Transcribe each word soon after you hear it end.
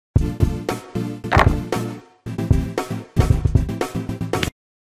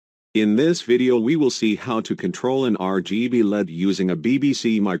In this video we will see how to control an RGB LED using a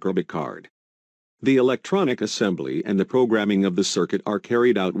BBC Microbit card. The electronic assembly and the programming of the circuit are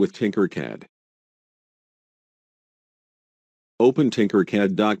carried out with Tinkercad. Open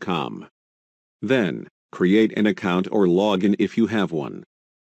Tinkercad.com. Then, create an account or log in if you have one.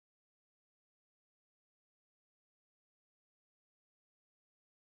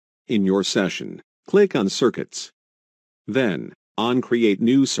 In your session, click on Circuits. Then, on Create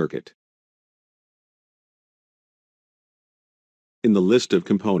New Circuit. In the list of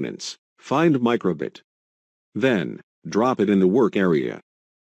components, find Microbit. Then, drop it in the work area.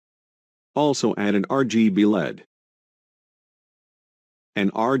 Also add an RGB LED. An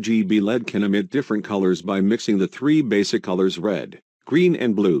RGB LED can emit different colors by mixing the three basic colors red, green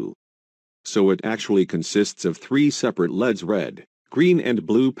and blue. So it actually consists of three separate LEDs, red, green and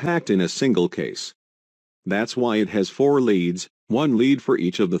blue, packed in a single case. That's why it has 4 leads, 1 lead for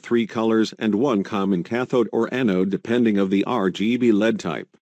each of the 3 colors and 1 common cathode or anode depending of the RGB LED type.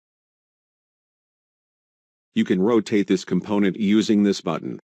 You can rotate this component using this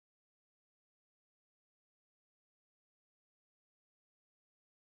button.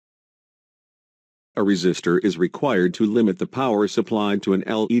 A resistor is required to limit the power supplied to an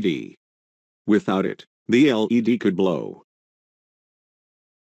LED. Without it, the LED could blow.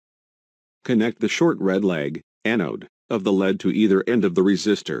 Connect the short red leg, anode, of the LED to either end of the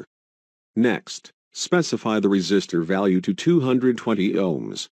resistor. Next, specify the resistor value to 220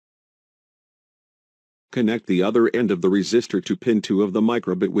 ohms. Connect the other end of the resistor to pin 2 of the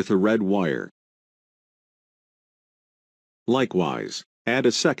Microbit with a red wire. Likewise, add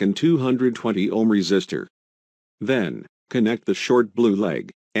a second 220 ohm resistor. Then, connect the short blue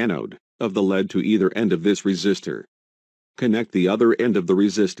leg, anode, of the LED to either end of this resistor. Connect the other end of the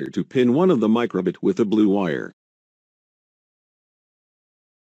resistor to pin 1 of the Microbit with a blue wire.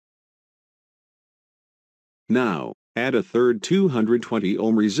 Now, add a third 220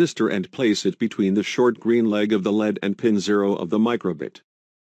 ohm resistor and place it between the short green leg of the LED and pin 0 of the Microbit.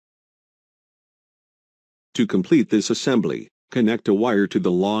 To complete this assembly, connect a wire to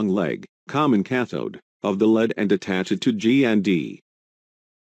the long leg, common cathode, of the LED and attach it to G and D.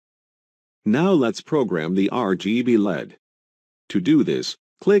 Now let's program the RGB LED. To do this,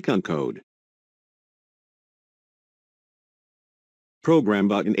 click on Code. Program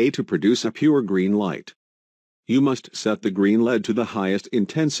button A to produce a pure green light. You must set the green LED to the highest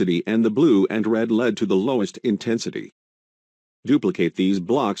intensity and the blue and red LED to the lowest intensity. Duplicate these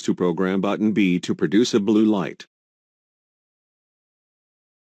blocks to program button B to produce a blue light.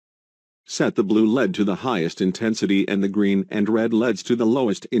 Set the blue LED to the highest intensity and the green and red LEDs to the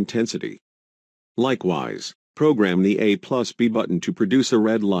lowest intensity. Likewise, program the A plus B button to produce a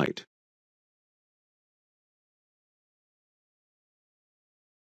red light.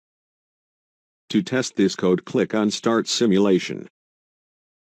 To test this code, click on Start Simulation.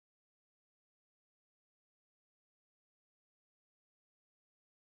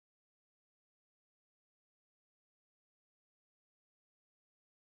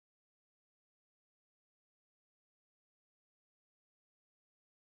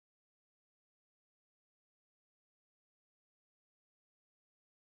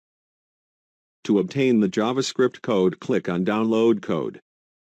 To obtain the JavaScript code, click on Download Code.